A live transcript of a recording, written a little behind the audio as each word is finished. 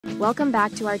Welcome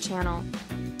back to our channel.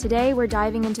 Today we're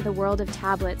diving into the world of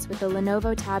tablets with the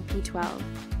Lenovo Tab P12.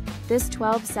 This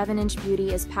 12 7-inch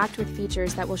beauty is packed with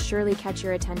features that will surely catch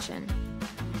your attention.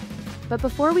 But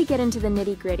before we get into the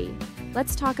nitty-gritty,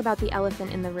 let's talk about the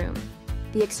elephant in the room,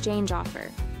 the exchange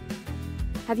offer.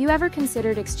 Have you ever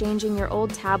considered exchanging your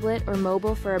old tablet or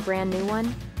mobile for a brand new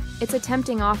one? It's a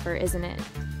tempting offer, isn't it?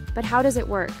 But how does it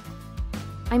work?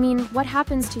 I mean, what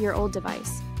happens to your old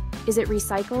device? Is it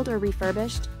recycled or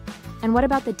refurbished? And what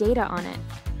about the data on it?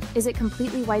 Is it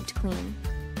completely wiped clean?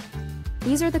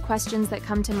 These are the questions that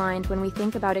come to mind when we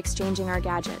think about exchanging our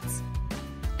gadgets.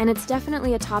 And it's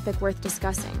definitely a topic worth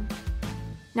discussing.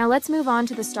 Now let's move on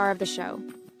to the star of the show,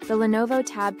 the Lenovo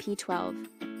Tab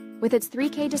P12. With its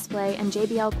 3K display and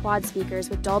JBL quad speakers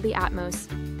with Dolby Atmos,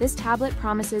 this tablet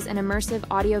promises an immersive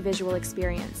audio-visual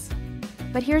experience.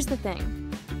 But here's the thing.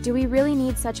 Do we really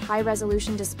need such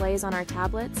high-resolution displays on our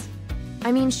tablets?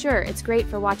 I mean, sure, it's great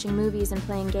for watching movies and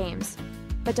playing games,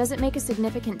 but does it make a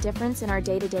significant difference in our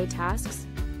day-to-day tasks?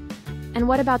 And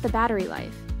what about the battery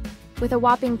life? With a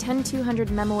whopping 10200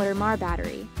 mAh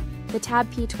battery, the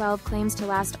Tab P12 claims to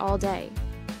last all day.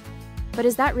 But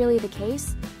is that really the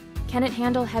case? Can it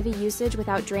handle heavy usage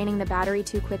without draining the battery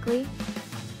too quickly?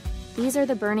 These are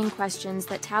the burning questions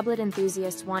that tablet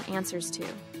enthusiasts want answers to.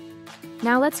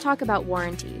 Now let's talk about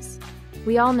warranties.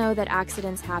 We all know that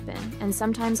accidents happen, and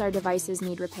sometimes our devices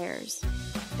need repairs.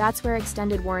 That's where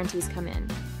extended warranties come in.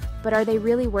 But are they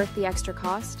really worth the extra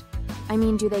cost? I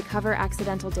mean, do they cover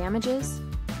accidental damages?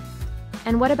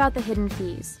 And what about the hidden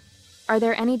fees? Are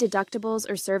there any deductibles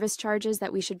or service charges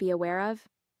that we should be aware of?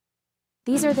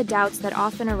 These are the doubts that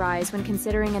often arise when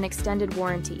considering an extended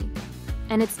warranty,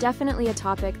 and it's definitely a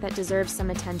topic that deserves some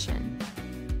attention.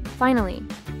 Finally,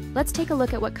 let's take a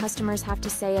look at what customers have to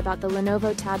say about the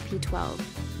Lenovo Tab P12,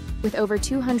 with over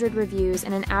 200 reviews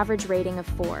and an average rating of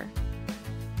 4.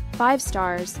 5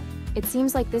 stars, it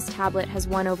seems like this tablet has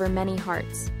won over many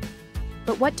hearts.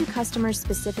 But what do customers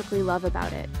specifically love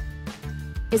about it?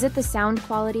 Is it the sound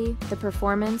quality, the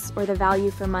performance, or the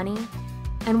value for money?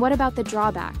 And what about the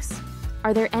drawbacks?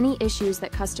 Are there any issues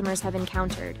that customers have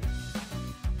encountered?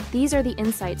 These are the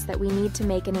insights that we need to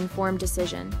make an informed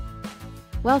decision.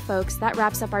 Well folks, that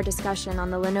wraps up our discussion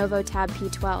on the Lenovo Tab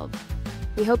P12.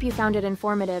 We hope you found it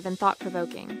informative and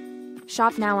thought-provoking.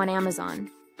 Shop now on Amazon.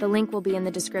 The link will be in the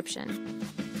description.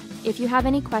 If you have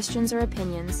any questions or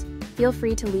opinions, feel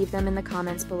free to leave them in the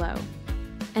comments below.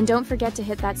 And don't forget to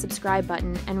hit that subscribe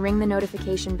button and ring the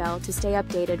notification bell to stay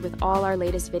updated with all our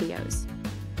latest videos.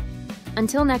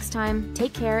 Until next time,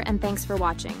 take care and thanks for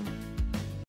watching.